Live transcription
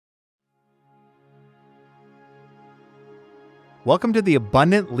Welcome to the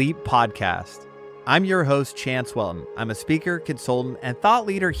Abundant Leap Podcast. I'm your host, Chance Welton. I'm a speaker, consultant, and thought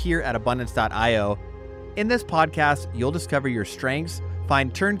leader here at abundance.io. In this podcast, you'll discover your strengths,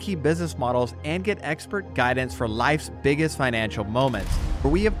 find turnkey business models, and get expert guidance for life's biggest financial moments.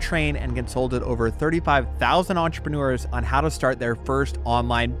 Where we have trained and consulted over 35,000 entrepreneurs on how to start their first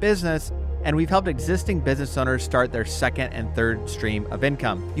online business, and we've helped existing business owners start their second and third stream of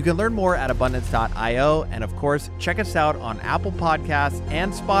income. You can learn more at abundance.io, and of course, check us out on Apple Podcasts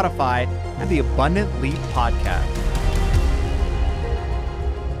and Spotify at the Abundant Leap Podcast.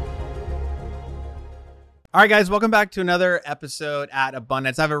 All right, guys, welcome back to another episode at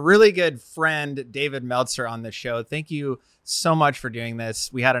Abundance. I have a really good friend, David Meltzer, on the show. Thank you so much for doing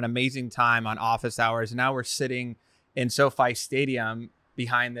this. We had an amazing time on office hours, and now we're sitting in SoFi Stadium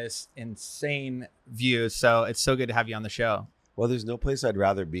behind this insane view. So it's so good to have you on the show. Well, there's no place I'd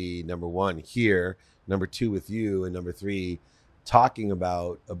rather be, number one, here, number two, with you, and number three, talking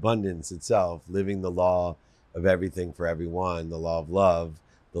about abundance itself, living the law of everything for everyone, the law of love,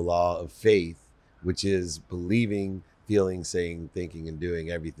 the law of faith, which is believing, feeling, saying, thinking, and doing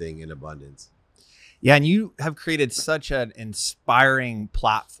everything in abundance. Yeah, and you have created such an inspiring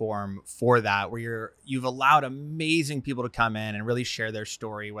platform for that, where you've allowed amazing people to come in and really share their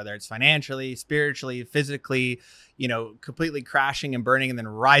story, whether it's financially, spiritually, physically, completely crashing and burning and then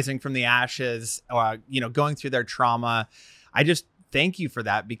rising from the ashes, going through their trauma. I just thank you for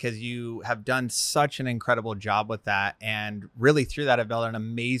that, because you have done such an incredible job with that, and really through that have built an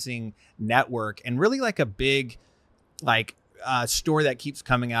amazing network, and really like a big story that keeps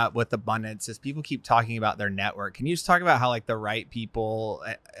coming up with abundance is people keep talking about their network. Can you just talk about how the right people,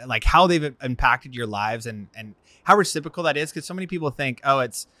 how they've impacted your lives and how reciprocal that is? Because so many people think, oh,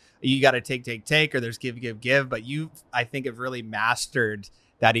 it's you got to take, or there's give. But you, I think, have really mastered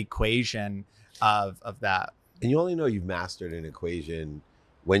that equation of that. And you only know you've mastered an equation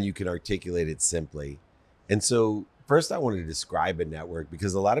when you can articulate it simply. And so first I want to describe a network,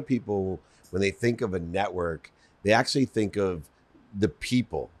 because a lot of people, when they think of a network, they actually think of the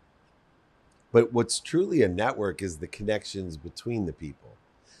people. But what's truly a network is the connections between the people.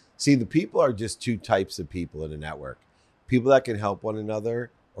 See, the people are just two types of people in a network. People that can help one another,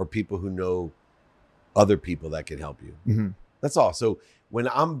 or people who know other people that can help you. Mm-hmm. That's all. So when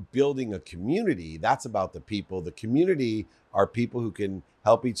I'm building a community, that's about the people. The community are people who can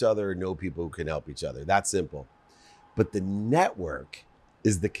help each other, or know people who can help each other. That's simple. But the network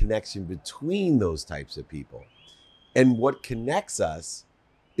is the connection between those types of people. And what connects us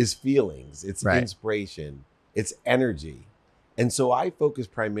is feelings, it's right. Inspiration, it's energy. And so I focus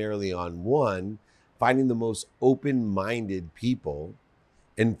primarily on one, finding the most open-minded people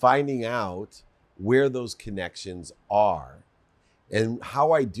and finding out where those connections are. And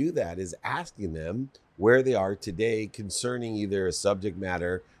how I do that is asking them where they are today concerning either a subject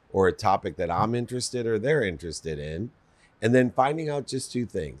matter or a topic that I'm interested or they're interested in. And then finding out just two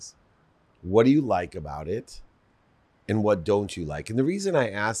things. What do you like about it? And what don't you like? And the reason I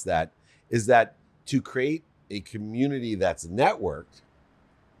ask that is that to create a community that's networked,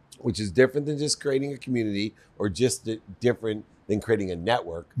 which is different than just creating a community, or just different than creating a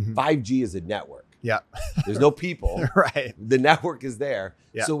network. Mm-hmm. 5G is a network. Yeah. There's no people. Right. The network is there.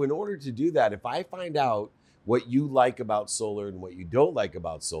 Yeah. So in order to do that, if I find out what you like about solar and what you don't like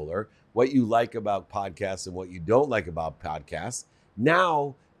about solar, what you like about podcasts and what you don't like about podcasts,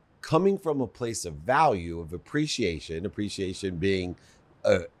 now coming from a place of value, of appreciation being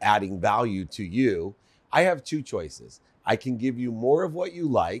adding value to you, I have two choices. I can give you more of what you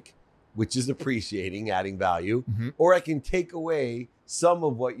like, which is appreciating, adding value, mm-hmm. or I can take away some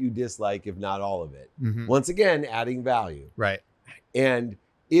of what you dislike, if not all of it. Mm-hmm. Once again, adding value. Right. And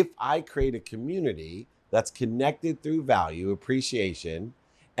if I create a community that's connected through value, appreciation,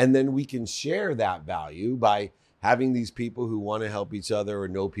 and then we can share that value by having these people who want to help each other or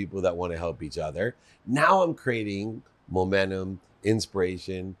know people that want to help each other. Now I'm creating momentum,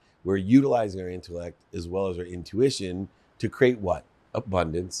 inspiration. We're utilizing our intellect as well as our intuition to create what?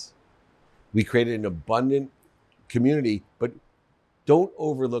 Abundance. We created an abundant community, but don't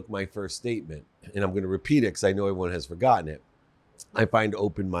overlook my first statement. And I'm going to repeat it because I know everyone has forgotten it. I find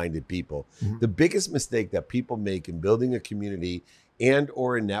open-minded people. Mm-hmm. The biggest mistake that people make in building a community and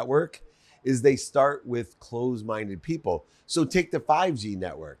or a network is they start with closed-minded people. So take the 5G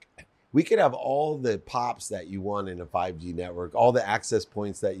network. We could have all the pops that you want in a 5G network, all the access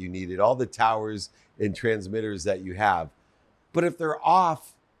points that you needed, all the towers and transmitters that you have. But if they're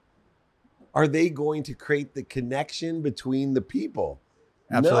off, are they going to create the connection between the people?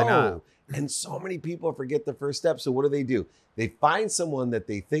 Absolutely not. And so many people forget the first step. So what do? They find someone that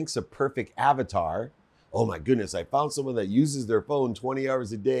they think's a perfect avatar oh my goodness, I found someone that uses their phone 20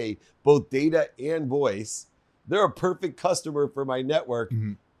 hours a day, both data and voice. They're a perfect customer for my network.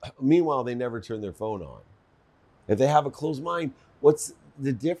 Mm-hmm. Meanwhile, they never turn their phone on. If they have a closed mind, what's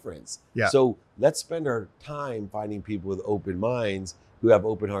the difference? Yeah. So let's spend our time finding people with open minds who have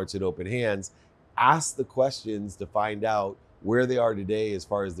open hearts and open hands. Ask the questions to find out where they are today as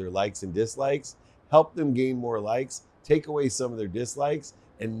far as their likes and dislikes. Help them gain more likes, take away some of their dislikes,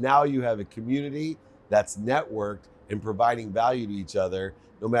 and now you have a community that's networked and providing value to each other.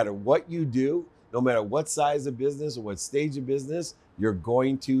 No matter what you do, no matter what size of business or what stage of business, you're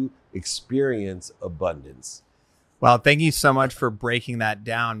going to experience abundance. Well, thank you so much for breaking that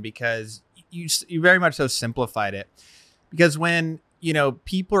down, because you very much so simplified it. Because when,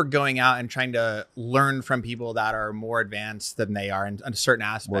 people are going out and trying to learn from people that are more advanced than they are in certain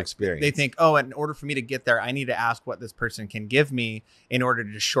aspects, they think, oh, in order for me to get there, I need to ask what this person can give me in order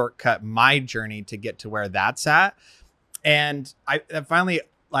to shortcut my journey to get to where that's at. And that finally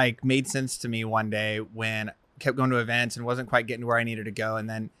made sense to me one day when I kept going to events and wasn't quite getting to where I needed to go. And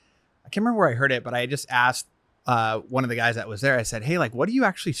then I can't remember where I heard it, but I just asked one of the guys that was there, I said, hey, what are you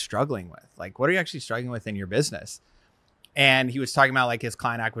actually struggling with? What are you actually struggling with in your business? And he was talking about his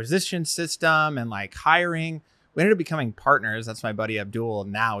client acquisition system and hiring. We ended up becoming partners. That's my buddy Abdul.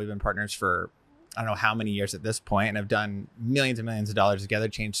 Now we've been partners for, I don't know how many years at this point, and have done millions and millions of dollars together,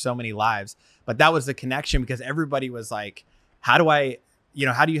 changed so many lives. But that was the connection, because everybody was like, how do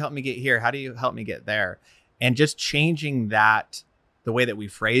you help me get here? How do you help me get there? And just changing that, the way that we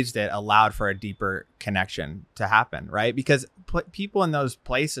phrased it, allowed for a deeper connection to happen, right? Because people in those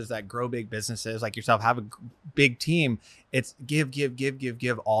places that grow big businesses like yourself, have a big team, it's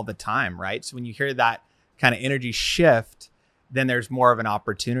give all the time, right? So when you hear that kind of energy shift, then there's more of an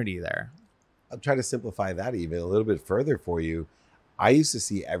opportunity there. I'll try to simplify that even a little bit further for you. I used to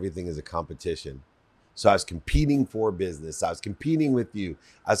see everything as a competition. So I was competing for business. I was competing with you.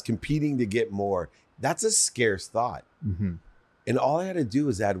 I was competing to get more. That's a scarce thought. Mm-hmm. And all I had to do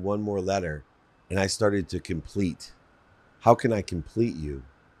was add one more letter, and I started to complete. How can I complete you?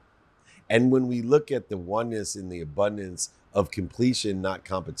 And when we look at the oneness and the abundance of completion, not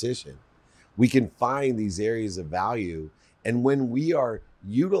competition, we can find these areas of value. And when we are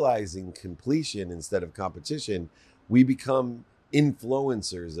utilizing completion instead of competition, we become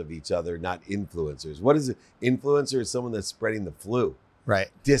influencers of each other, not influencers. What is it? Influencer is someone that's spreading the flu. Right.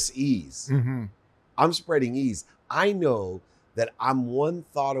 Dis-ease. Mm-hmm. I'm spreading ease. I know that I'm one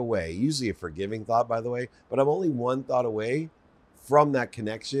thought away, usually a forgiving thought, by the way, but I'm only one thought away from that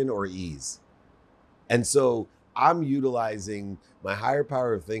connection or ease. And so I'm utilizing my higher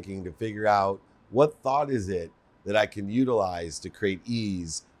power of thinking to figure out what thought is it that I can utilize to create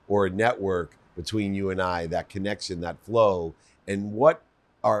ease or a network between you and I, that connection, that flow, and what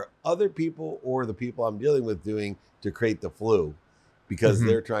are other people or the people I'm dealing with doing to create the flu, because Mm-hmm.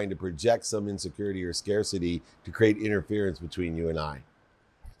 they're trying to project some insecurity or scarcity to create interference between you and I.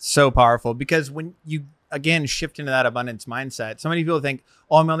 So powerful, because when you, again, shift into that abundance mindset, so many people think,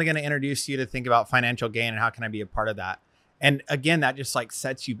 oh, I'm only going to introduce you to think about financial gain and how can I be a part of that? And again, that just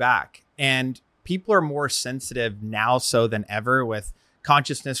sets you back. And people are more sensitive now so than ever, with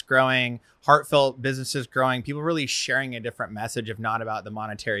consciousness growing, heartfelt businesses growing, people really sharing a different message of not about the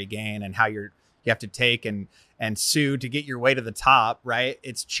monetary gain and how you have to take and sue to get your way to the top, right?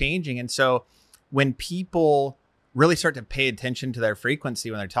 It's changing. And so when people really start to pay attention to their frequency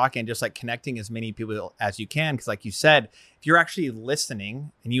when they're talking, just connecting as many people as you can, because like you said, if you're actually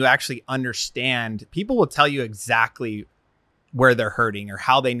listening and you actually understand, people will tell you exactly where they're hurting or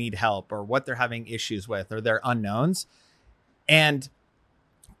how they need help or what they're having issues with or their unknowns. And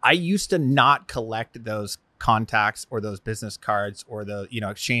I used to not collect those contacts or those business cards or the,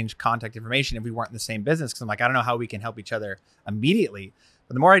 exchange contact information if we weren't in the same business. Cause I'm I don't know how we can help each other immediately.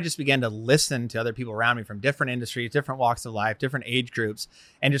 But the more I just began to listen to other people around me from different industries, different walks of life, different age groups,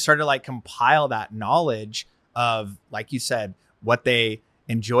 and just started to compile that knowledge of, like you said, what they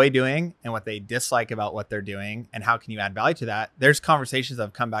enjoy doing and what they dislike about what they're doing and how can you add value to that. There's conversations that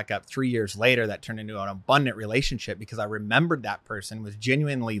have come back up 3 years later that turned into an abundant relationship because I remembered that person was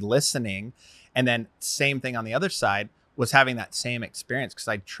genuinely listening. And then same thing on the other side was having that same experience because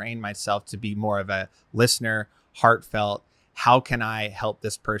I trained myself to be more of a listener, heartfelt. How can I help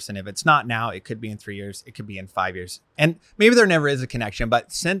this person? If it's not now, it could be in 3 years, it could be in 5 years. And maybe there never is a connection,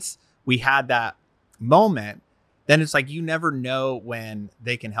 but since we had that moment, then it's you never know when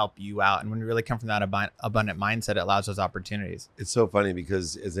they can help you out. And when you really come from that abundant mindset, it allows those opportunities. It's so funny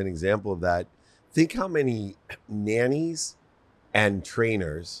because as an example of that, think how many nannies and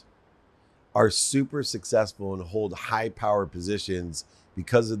trainers are super successful and hold high power positions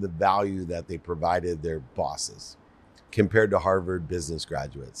because of the value that they provided their bosses compared to Harvard business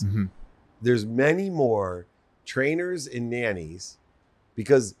graduates. Mm-hmm. There's many more trainers and nannies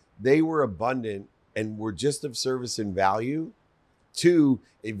because they were abundant and were just of service and value to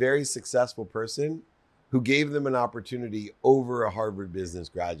a very successful person who gave them an opportunity over a Harvard business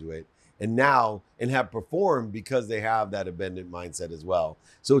graduate and have performed because they have that abundant mindset as well.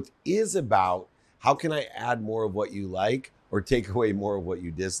 So it is about how can I add more of what you like or take away more of what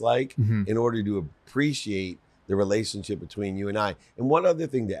you dislike Mm-hmm. in order to appreciate the relationship between you and I. And one other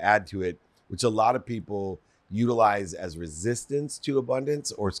thing to add to it, which a lot of people utilize as resistance to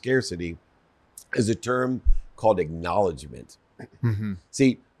abundance or scarcity, is a term called acknowledgement. Mm-hmm.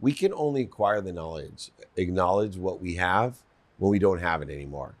 See, we can only acquire the knowledge, acknowledge what we have when we don't have it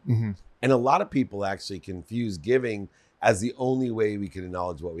anymore. Mm-hmm. And a lot of people actually confuse giving as the only way we can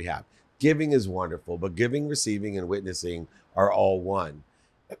acknowledge what we have. Giving is wonderful, but giving, receiving, and witnessing are all one.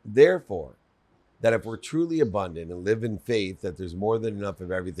 Therefore, that if we're truly abundant and live in faith that there's more than enough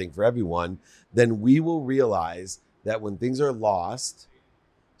of everything for everyone, then we will realize that when things are lost,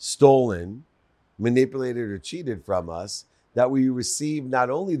 stolen, manipulated, or cheated from us, that we receive not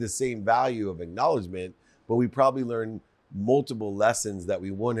only the same value of acknowledgement, but we probably learn multiple lessons that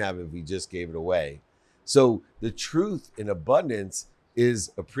we wouldn't have if we just gave it away. So the truth in abundance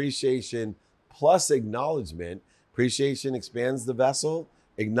is appreciation plus acknowledgement. Appreciation expands the vessel.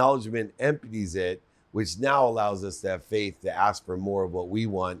 Acknowledgement empties it, which now allows us to have faith to ask for more of what we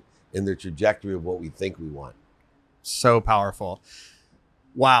want in the trajectory of what we think we want. So powerful.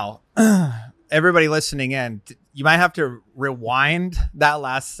 Wow. Everybody listening in, you might have to rewind that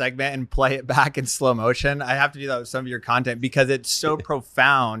last segment and play it back in slow motion. I have to do that with some of your content because it's so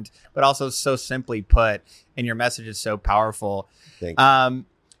profound, but also so simply put, and your message is so powerful. Thank you.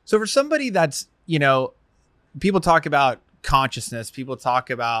 So for somebody that's, people talk about consciousness, people talk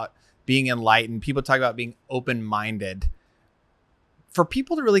about being enlightened, people talk about being open-minded. For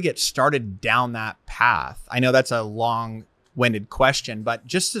people to really get started down that path, I know that's a long-winded question, but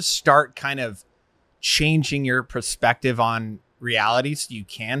just to start kind of changing your perspective on reality so you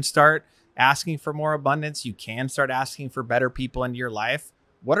can start asking for more abundance, you can start asking for better people into your life.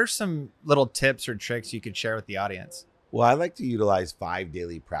 What are some little tips or tricks you could share with the audience? Well, I like to utilize 5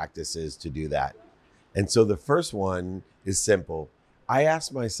 daily practices to do that. And so the first one is simple. I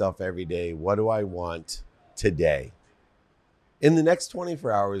ask myself every day, what do I want today? In the next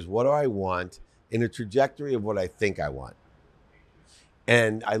 24 hours, what do I want in a trajectory of what I think I want?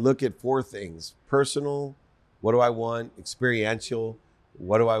 And I look at 4 things: personal, what do I want? Experiential,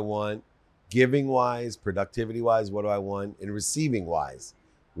 what do I want? Giving wise, productivity wise, what do I want? And receiving wise,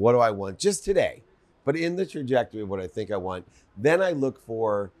 what do I want just today? But in the trajectory of what I think I want, then I look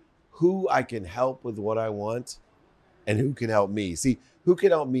for who I can help with what I want and who can help me. See, who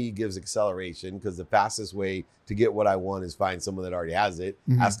can help me gives acceleration, because the fastest way to get what I want is find someone that already has it,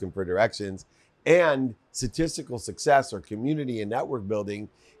 Mm-hmm. ask them for directions. And statistical success or community and network building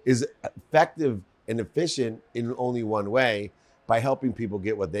is effective and efficient in only one way: by helping people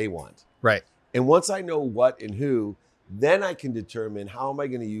get what they want. Right. And once I know what and who, then I can determine how am I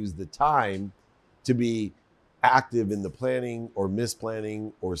going to use the time to be active in the planning or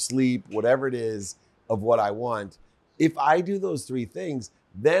misplanning or sleep, whatever it is of what I want. If I do those 3 things,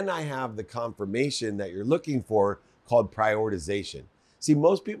 then I have the confirmation that you're looking for, called prioritization. See,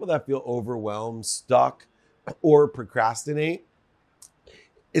 most people that feel overwhelmed, stuck, or procrastinate,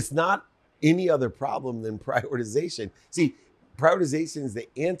 it's not any other problem than prioritization. See, prioritization is the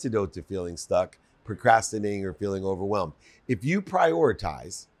antidote to feeling stuck, procrastinating, or feeling overwhelmed. If you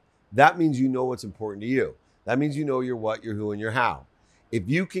prioritize, that means you know what's important to you. That means you know your what, your who, and your how. If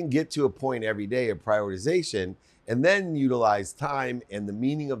you can get to a point every day of prioritization and then utilize time and the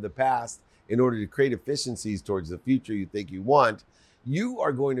meaning of the past in order to create efficiencies towards the future you think you want, you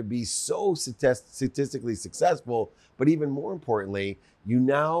are going to be so statistically successful. But even more importantly, you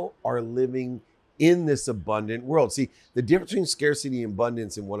now are living in this abundant world. See, the difference between scarcity and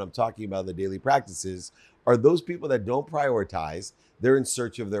abundance and what I'm talking about, the daily practices, are those people that don't prioritize, they're in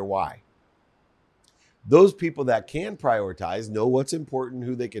search of their why. Those people that can prioritize, know what's important,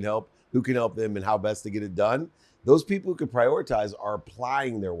 who they can help, who can help them, and how best to get it done. Those people who can prioritize are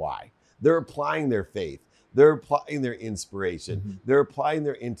applying their why. They're applying their faith. They're applying their inspiration. Mm-hmm. They're applying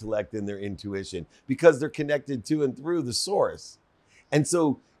their intellect and their intuition, because they're connected to and through the source. And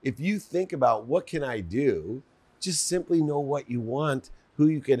so if you think about what can I do, just simply know what you want, who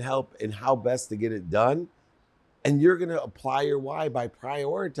you can help, and how best to get it done. And you're going to apply your why by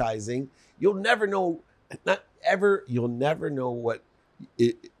prioritizing. You'll never know, you'll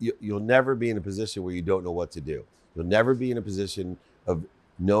never be in a position where you don't know what to do. You'll never be in a position of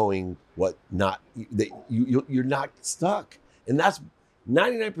knowing what not that you're not stuck. And that's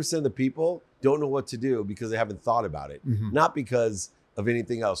 99% of the people don't know what to do because they haven't thought about it, not because of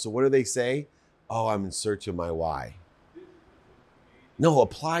anything else. So what do they say? Oh, I'm in search of my why. No,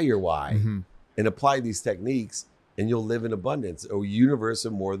 apply your why and apply these techniques, and you'll live in abundance, a universe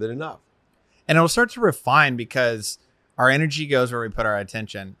of more than enough. And it'll start to refine because our energy goes where we put our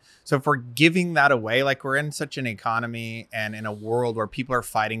attention. So if we're giving that away, like we're in such an economy and in a world where people are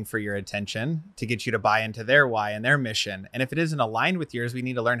fighting for your attention to get you to buy into their why and their mission. And if it isn't aligned with yours, we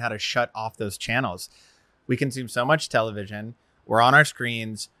need to learn how to shut off those channels. We consume so much television. We're on our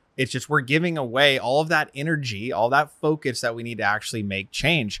screens. It's just we're giving away all of that energy, all that focus that we need to actually make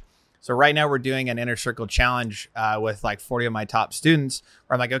change. So right now we're doing an inner circle challenge with like 40 of my top students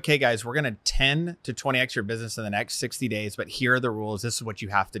where I'm like, okay, guys, we're going to 10 to 20x your business in the next 60 days. But here are the rules. This is what you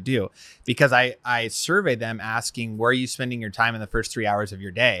have to do. Because I surveyed them asking, where are you spending your time in the first 3 hours of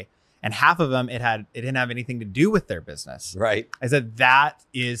your day? And half of them, it didn't have anything to do with their business. Right. I said, that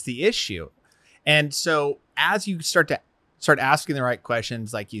is the issue. And so as you start asking the right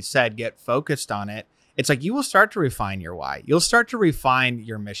questions, like you said, get focused on it. It's like you will start to refine your why. You'll start to refine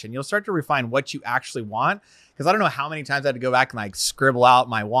your mission. You'll start to refine what you actually want. Because I don't know how many times I had to go back and like scribble out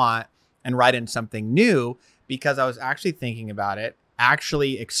my want and write in something new because I was actually thinking about it,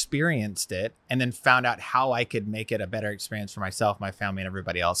 actually experienced it, and then found out how I could make it a better experience for myself, my family, and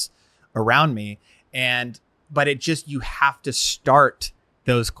everybody else around me. But you have to start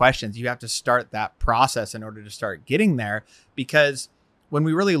those questions. You have to start that process in order to start getting there. Because when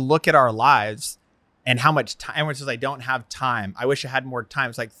we really look at our lives, and how much time, everyone says, I don't have time. I wish I had more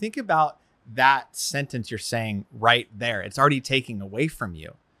time. It's like, think about that sentence you're saying right there. It's already taking away from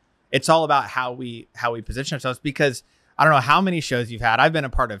you. It's all about how we position ourselves, because I don't know how many shows you've had. I've been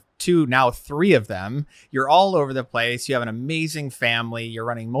a part of 2, now 3 of them. You're all over the place. You have an amazing family. You're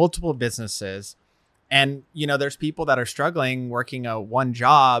running multiple businesses. And, there's people that are struggling working a one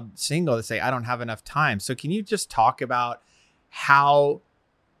job single that say, I don't have enough time. So can you just talk about how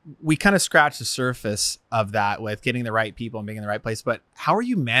we kind of scratch the surface of that with getting the right people and being in the right place, but how are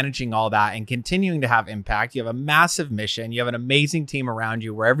you managing all that and continuing to have impact? You have a massive mission. You have an amazing team around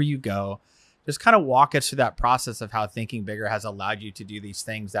you wherever you go. Just kind of walk us through that process of how thinking bigger has allowed you to do these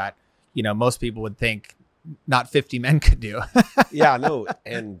things that, most people would think not 50 men could do. Yeah, no.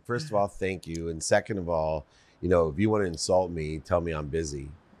 And first of all, thank you. And second of all, if you want to insult me, tell me I'm busy,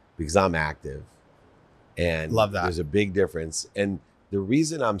 because I'm active. And love that. There's a big difference. And the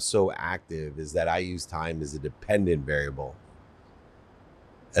reason I'm so active is that I use time as a dependent variable.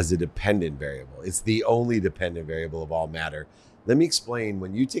 It's the only dependent variable of all matter. Let me explain.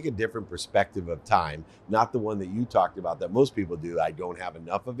 When you take a different perspective of time, not the one that you talked about that most people do, I don't have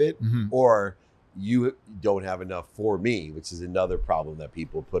enough of it, or you don't have enough for me, which is another problem that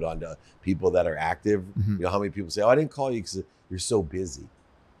people put onto people that are active. How many people say, oh, I didn't call you because you're so busy.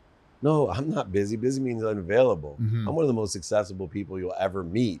 No, I'm not busy. Busy means unavailable. I'm one of the most accessible people you'll ever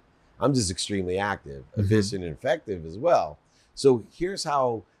meet. I'm just extremely active, efficient, and effective as well. So here's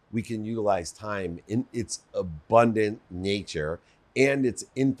how we can utilize time in its abundant nature and its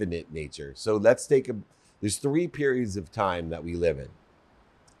infinite nature. So there's 3 periods of time that we live in.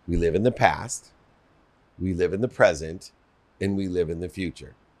 We live in the past, we live in the present, and we live in the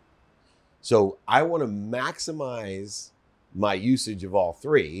future. So I want to maximize my usage of all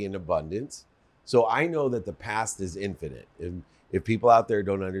 3 in abundance. So I know that the past is infinite. And if people out there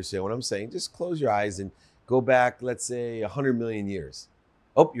don't understand what I'm saying, just close your eyes and go back, let's say 100 million years.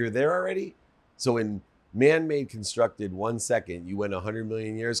 Oh, you're there already? So in man-made constructed 1 second, you went 100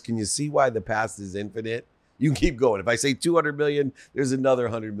 million years. Can you see why the past is infinite? You can keep going. If I say 200 million, there's another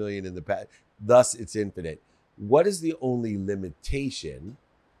 100 million in the past. Thus, it's infinite. What is the only limitation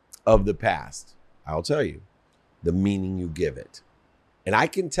of the past? I'll tell you. The meaning you give it. And I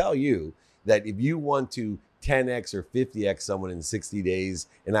can tell you that if you want to 10x or 50x someone in 60 days,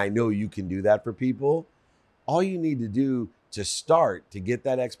 and I know you can do that for people, all you need to do to start to get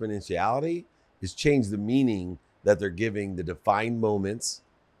that exponentiality is change the meaning that they're giving the defined moments,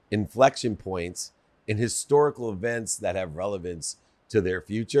 inflection points, and historical events that have relevance to their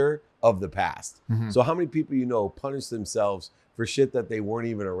future of the past. So how many people punish themselves for shit that they weren't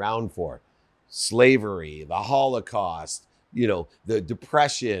even around for? Slavery, the Holocaust, the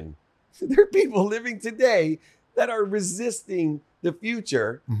Depression. There are people living today that are resisting the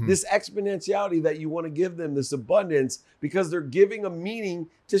future, this exponentiality that you want to give them, this abundance, because they're giving a meaning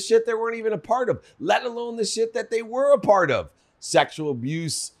to shit they weren't even a part of, let alone the shit that they were a part of. Sexual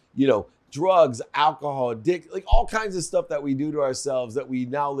abuse, drugs, alcohol, like all kinds of stuff that we do to ourselves that we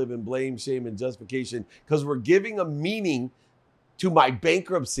now live in blame, shame, and justification because we're giving a meaning to my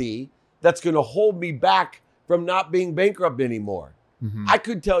bankruptcy that's going to hold me back from not being bankrupt anymore. Mm-hmm. I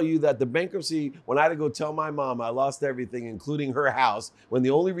could tell you that the bankruptcy, when I had to go tell my mom I lost everything, including her house, when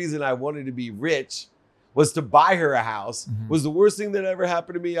the only reason I wanted to be rich was to buy her a house, was the worst thing that ever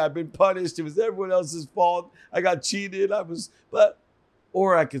happened to me. I've been punished. It was everyone else's fault. I got cheated.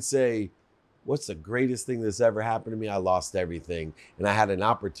 Or I could say, what's the greatest thing that's ever happened to me? I lost everything. And I had an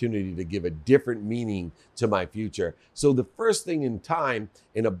opportunity to give a different meaning to my future. So the first thing in time,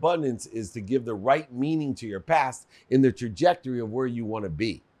 in abundance, is to give the right meaning to your past in the trajectory of where you want to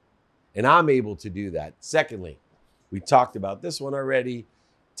be. And I'm able to do that. Secondly, we talked about this one already,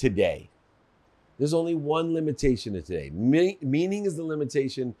 today. There's only one limitation to today. Meaning is the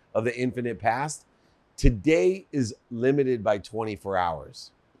limitation of the infinite past. Today is limited by 24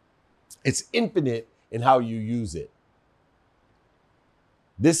 hours. It's infinite in how you use it.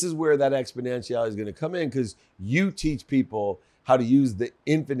 This is where that exponentiality is going to come in, because you teach people how to use the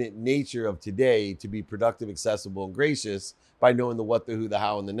infinite nature of today to be productive, accessible, and gracious by knowing the what, the who, the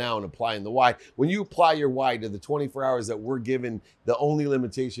how, and the now, and applying the why. When you apply your why to the 24 hours that we're given, the only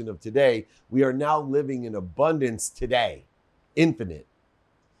limitation of today, we are now living in abundance today, infinite.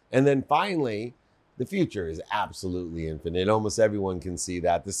 And then finally, the future is absolutely infinite. Almost everyone can see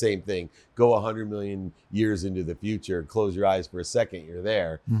that. The same thing. Go 100 million years into the future, close your eyes for a second, you're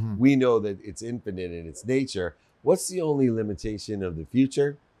there. Mm-hmm. We know that it's infinite in its nature. What's the only limitation of the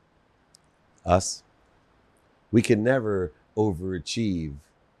future? Us. We can never overachieve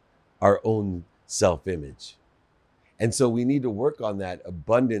our own self-image. And so we need to work on that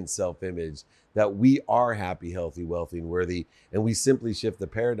abundant self-image, that we are happy, healthy, wealthy, and worthy. And we simply shift the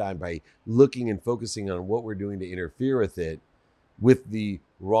paradigm by looking and focusing on what we're doing to interfere with it, with the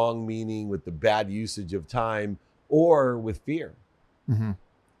wrong meaning, with the bad usage of time, or with fear. Mm-hmm.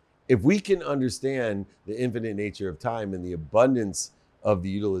 If we can understand the infinite nature of time and the abundance of the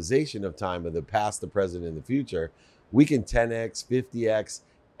utilization of time of the past, the present, and the future, we can 10x, 50x,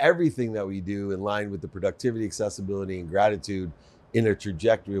 everything that we do in line with the productivity, accessibility, and gratitude in a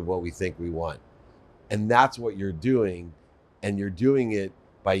trajectory of what we think we want. And that's what you're doing. And you're doing it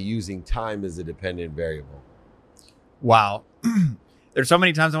by using time as a dependent variable. Wow. There's so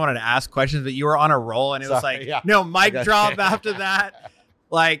many times I wanted to ask questions, but you were on a roll, and it was no, mic drop after that.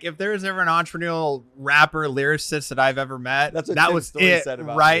 Like, if there's ever an entrepreneurial rapper, lyricist that I've ever met, that's what that Tim was Story it said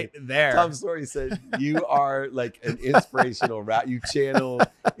about right me. there. Tom Story said, you are like an inspirational rap. You channel,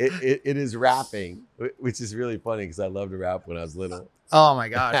 it is rapping, which is really funny because I loved to rap when I was little. Oh my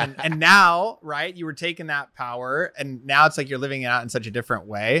gosh. And now, right, you were taking that power, and now it's like you're living it out in such a different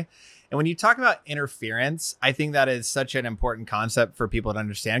way. And when you talk about interference, I think that is such an important concept for people to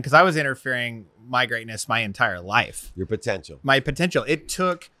understand, because I was interfering my greatness my entire life. Your potential. My potential. It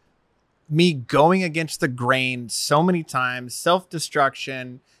took me going against the grain so many times,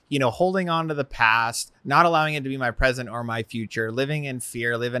 self-destruction, holding on to the past, not allowing it to be my present or my future, living in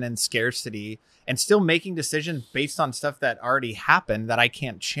fear, living in scarcity, and still making decisions based on stuff that already happened that I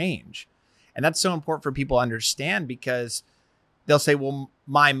can't change. And that's so important for people to understand, because they'll say, well,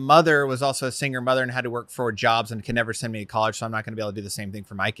 my mother was also a single mother and had to work 4 jobs and can never send me to college, so I'm not going to be able to do the same thing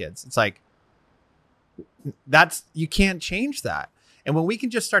for my kids. It's like, you can't change that. And when we can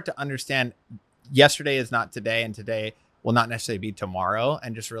just start to understand yesterday is not today, and today will not necessarily be tomorrow,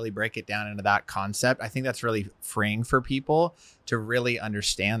 and just really break it down into that concept, I think that's really freeing for people to really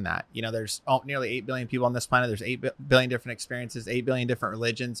understand that. There's nearly 8 billion people on this planet. There's 8 billion different experiences, 8 billion different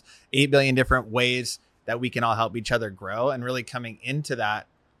religions, 8 billion different ways that we can all help each other grow. And really coming into that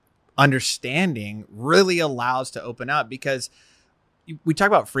understanding really allows to open up, because we talk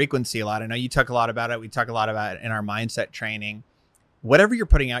about frequency a lot. I know you talk a lot about it. We talk a lot about it in our mindset training. Whatever you're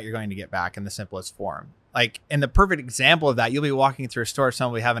putting out, you're going to get back in the simplest form. Like, and the perfect example of that, you'll be walking through a store,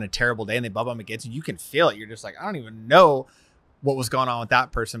 somebody having a terrible day, and they bump up against you. You can feel it. You're just like, I don't even know what was going on with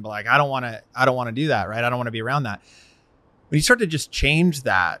that person, but like, I don't want to do that. Right. I don't want to be around that. When you start to just change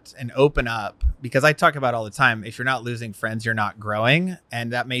that and open up, because I talk about all the time, if you're not losing friends, you're not growing.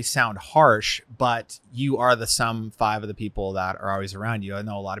 And that may sound harsh, but you are the sum 5 of the people that are always around you. I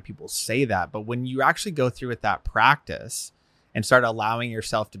know a lot of people say that, but when you actually go through with that practice and start allowing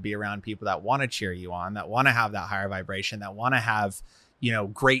yourself to be around people that want to cheer you on, that want to have that higher vibration, that want to have,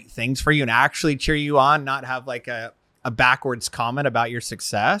 great things for you and actually cheer you on, not have like a backwards comment about your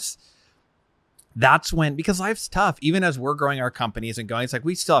success. That's when, because life's tough, even as we're growing our companies and going, it's like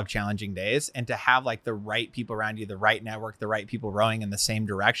we still have challenging days, and to have like the right people around you, the right network, the right people rowing in the same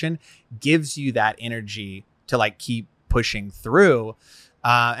direction gives you that energy to like keep pushing through.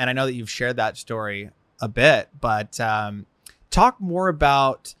 And I know that you've shared that story a bit, but talk more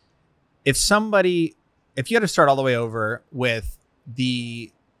about if you had to start all the way over with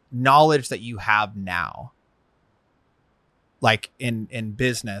the knowledge that you have now, like in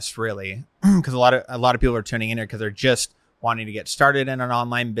business, really, because a lot of people are tuning in here because they're just wanting to get started in an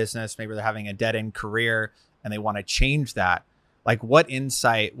online business. Maybe they're having a dead end career and they want to change that. Like, what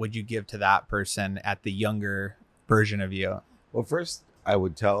insight would you give to that person at the younger version of you? Well, first, I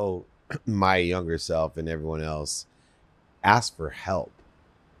would tell my younger self and everyone else, ask for help.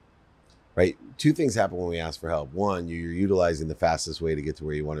 Right? Two things happen when we ask for help. One, you're utilizing the fastest way to get to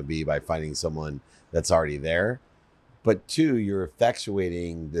where you want to be by finding someone that's already there. But two, you're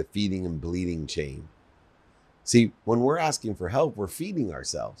effectuating the feeding and bleeding chain. See, when we're asking for help, we're feeding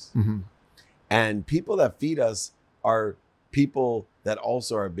ourselves. Mm-hmm. And people that feed us are people that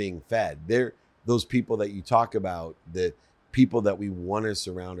also are being fed. They're those people that you talk about, the people that we want to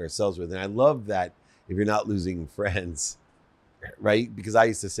surround ourselves with. And I love that if you're not losing friends, right? Because I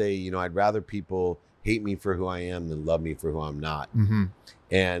used to say, I'd rather people hate me for who I am than love me for who I'm not. Mm-hmm.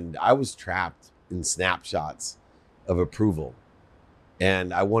 And I was trapped in snapshots of approval.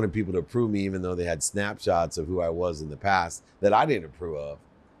 And I wanted people to approve me, even though they had snapshots of who I was in the past that I didn't approve of.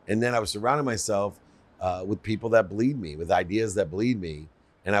 And then I was surrounding myself with people that bleed me, with ideas that bleed me.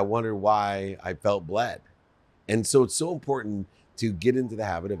 And I wondered why I felt bled. And so it's so important to get into the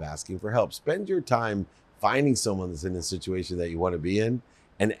habit of asking for help. Spend your time finding someone that's in a situation that you want to be in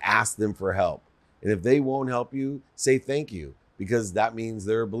and ask them for help. And if they won't help you, say thank you, because that means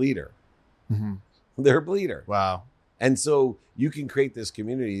they're a bleeder. Mm-hmm. They're a bleeder. Wow. And so you can create this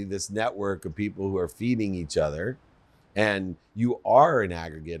community, this network of people who are feeding each other. And you are an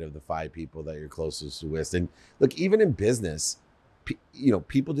aggregate of the 5 people that you're closest to with. And look, even in business,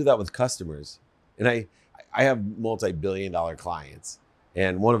 people do that with customers. And I have multi-billion-dollar clients,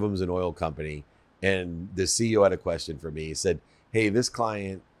 and one of them is an oil company. And the CEO had a question for me. He said, hey, this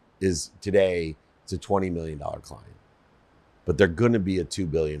client it's a $20 million client, but they're going to be a $2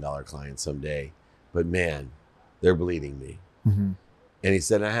 billion client someday. But man, they're bleeding me. Mm-hmm. And he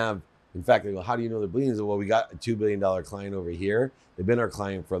said, in fact, I go, how do you know they're bleeding? He said, well, we got a $2 billion client over here. They've been our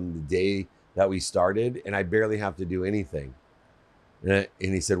client from the day that we started, and I barely have to do anything. And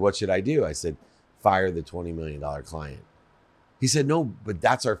he said, what should I do? I said, fire the $20 million client. He said, no, but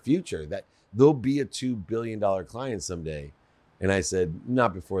that's our future. That they'll be a $2 billion client someday. And I said,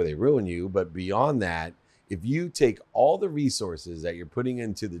 not before they ruin you, but beyond that, if you take all the resources that you're putting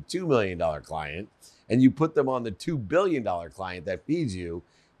into the $2 million client and you put them on the $2 billion client that feeds you,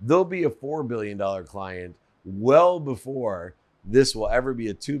 they'll be a $4 billion client well before this will ever be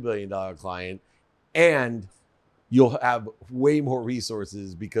a $2 billion client. And you'll have way more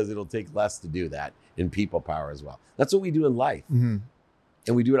resources because it'll take less to do that in people power as well. That's what we do in life. Mm-hmm.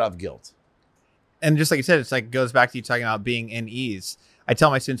 And we do it out of guilt. And just like you said, it's like goes back to you talking about being in ease. I tell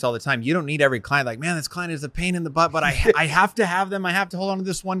my students all the time, you don't need every client. Like, man, this client is a pain in the butt, but I have to have them. I have to hold on to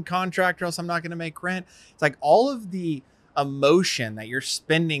this one contract or else I'm not going to make rent. It's like all of the emotion that you're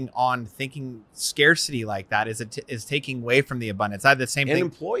spending on thinking scarcity like that is taking away from the abundance. I had the same thing. And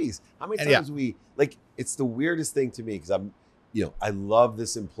employees. How many times it's the weirdest thing to me because I love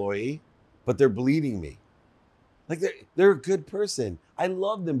this employee, but they're bleeding me. Like they're a good person. I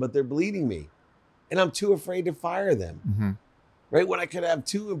love them, but they're bleeding me. And I'm too afraid to fire them. Mm-hmm. Right? When I could have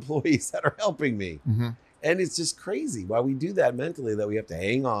 2 employees that are helping me. Mm-hmm. And it's just crazy why we do that mentally, that we have to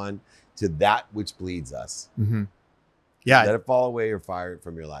hang on to that which bleeds us. Mm-hmm. Yeah. Let it fall away or fire it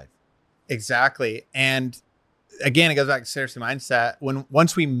from your life. Exactly. And again, it goes back to scarcity mindset.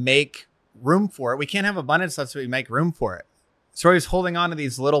 Once we make room for it, we can't have abundance unless we make room for it. So we're always holding on to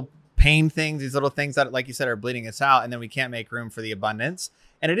these little pain things, these little things that, like you said, are bleeding us out. And then we can't make room for the abundance.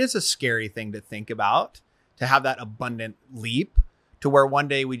 And it is a scary thing to think about, to have that abundant leap to where one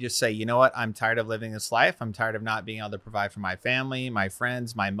day we just say, you know what? I'm tired of living this life. I'm tired of not being able to provide for my family, my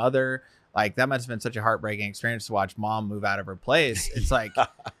friends, my mother. Like that must have been such a heartbreaking experience to watch mom move out of her place. It's like,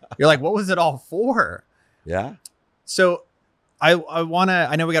 you're like, what was it all for? Yeah. So I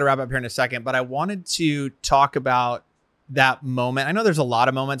know we got to wrap up here in a second, but I wanted to talk about that moment. I know there's a lot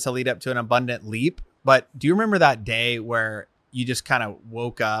of moments that lead up to an abundant leap, but do you remember that day where you just kind of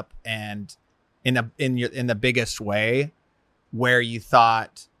woke up and in the biggest way where you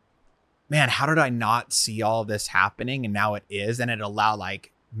thought, man, how did I not see all of this happening? And now it is, and it allowed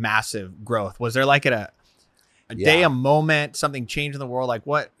like massive growth. Was there like a day, a moment, something changed in the world? Like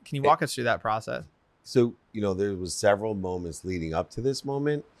what, can you walk us through that process? So, there was several moments leading up to this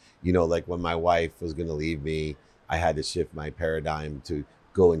moment, like when my wife was going to leave me, I had to shift my paradigm to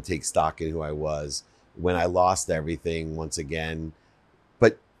go and take stock in who I was. When I lost everything once again.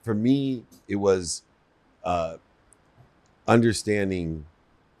 But for me, it was understanding,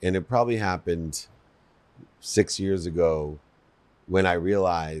 and it probably happened 6 years ago, when I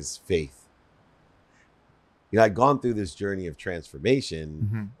realized faith. You know, I'd gone through this journey of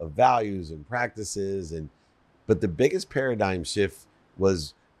transformation of values and practices, but the biggest paradigm shift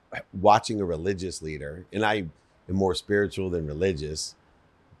was watching a religious leader, and I am more spiritual than religious,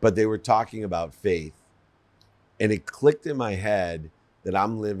 but they were talking about faith, and it clicked in my head that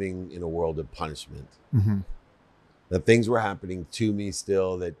I'm living in a world of punishment. That things were happening to me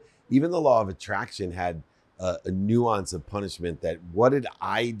still, that even the law of attraction had a nuance of punishment, that what did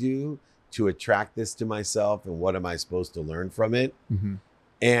I do to attract this to myself, and what am I supposed to learn from it?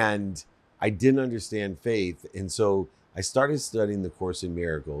 And I didn't understand faith. And so I started studying the Course in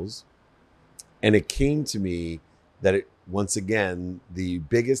Miracles, and it came to me that once again, the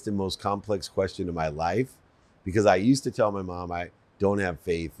biggest and most complex question of my life, because I used to tell my mom, I don't have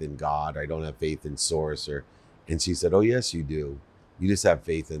faith in God, or I don't have faith in source, and she said, oh, yes, you do. You just have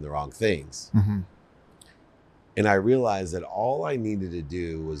faith in the wrong things. And I realized that all I needed to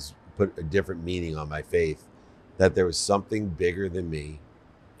do was put a different meaning on my faith, that there was something bigger than me,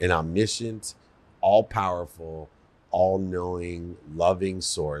 an omniscient, all-powerful, all-knowing, loving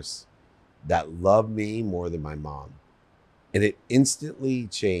source that loved me more than my mom. And it instantly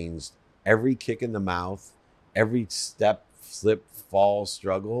changed every kick in the mouth, every step, slip, fall,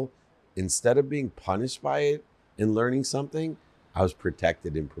 struggle. Instead of being punished by it and learning something, I was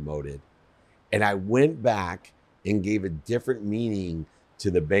protected and promoted. And I went back and gave a different meaning to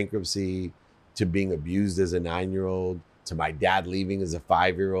the bankruptcy, to being abused as a 9-year-old, to my dad leaving as a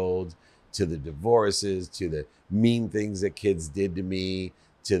 5-year-old, to the divorces, to the mean things that kids did to me,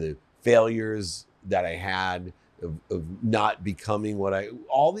 to the failures that I had of not becoming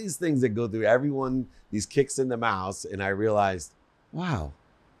all these things that go through everyone, these kicks in the mouth. And I realized, wow,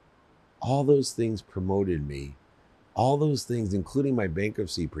 all those things promoted me. All those things, including my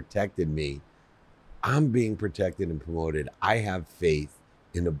bankruptcy, protected me. I'm being protected and promoted. I have faith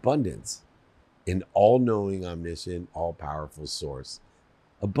in abundance, in all-knowing, omniscient, all-powerful source.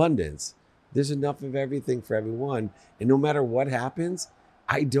 Abundance. There's enough of everything for everyone. And no matter what happens,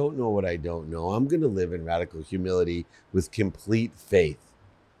 I don't know what I don't know. I'm going to live in radical humility with complete faith.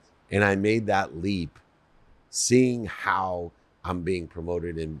 And I made that leap, seeing how I'm being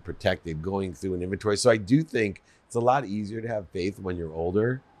promoted and protected, going through an inventory. So I do think it's a lot easier to have faith when you're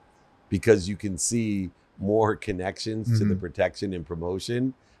older, because you can see more connections to the protection and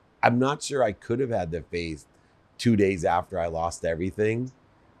promotion. I'm not sure I could have had the faith 2 days after I lost everything,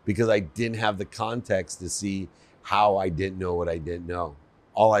 because I didn't have the context to see how I didn't know what I didn't know.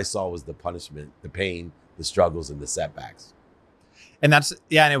 All I saw was the punishment, the pain, the struggles, and the setbacks. And and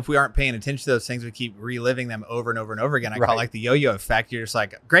if we aren't paying attention to those things, we keep reliving them over and over and over again. I call it like the yo-yo effect. You're just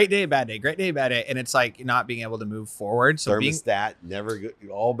like, great day, bad day, great day, bad day. And it's like not being able to move forward. So thermostat, never go,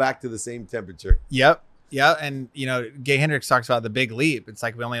 all back to the same temperature. Yep. Yeah. And, Gay Hendricks talks about the big leap. It's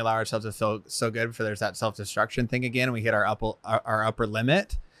like we only allow ourselves to feel so good for there's that self-destruction thing again. And we hit our upper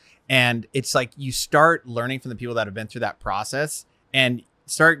limit. And it's like you start learning from the people that have been through that process and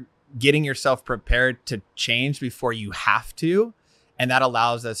start getting yourself prepared to change before you have to. And that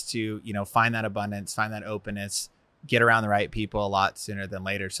allows us to, find that abundance, find that openness, get around the right people a lot sooner than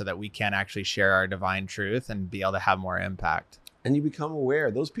later so that we can actually share our divine truth and be able to have more impact. And you become aware.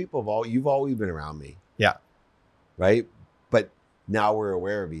 Those people you've always been around me. Yeah. Right. But now we're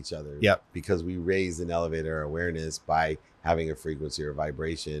aware of each other. Yep. Because we raised and elevated our awareness by having a frequency or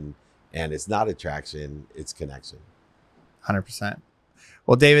vibration. And it's not attraction, it's connection. 100%.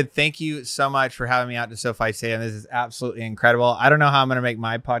 Well, David, thank you so much for having me out to SoFi Stadium. This is absolutely incredible. I don't know how I'm going to make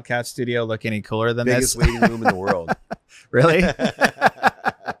my podcast studio look any cooler than Biggest this. Biggest waiting room in the world. Really?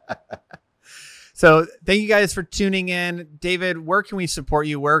 So thank you guys for tuning in. David, where can we support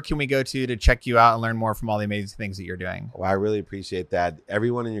you? Where can we go to check you out and learn more from all the amazing things that you're doing? Well, I really appreciate that.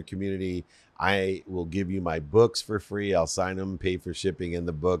 Everyone in your community, I will give you my books for free. I'll sign them, pay for shipping in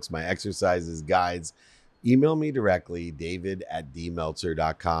the books, my exercises, guides. Email me directly,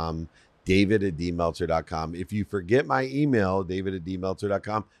 david@dmeltzer.com, david@dmeltzer.com. If you forget my email,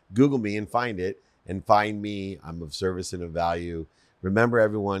 david@dmeltzer.com, Google me and find it, and find me. I'm of service and of value. Remember,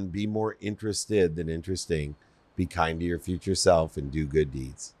 everyone, be more interested than interesting. Be kind to your future self and do good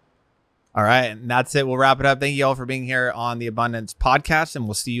deeds. All right. And that's it. We'll wrap it up. Thank you all for being here on the Abundance Podcast, and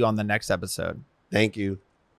we'll see you on the next episode. Thank you.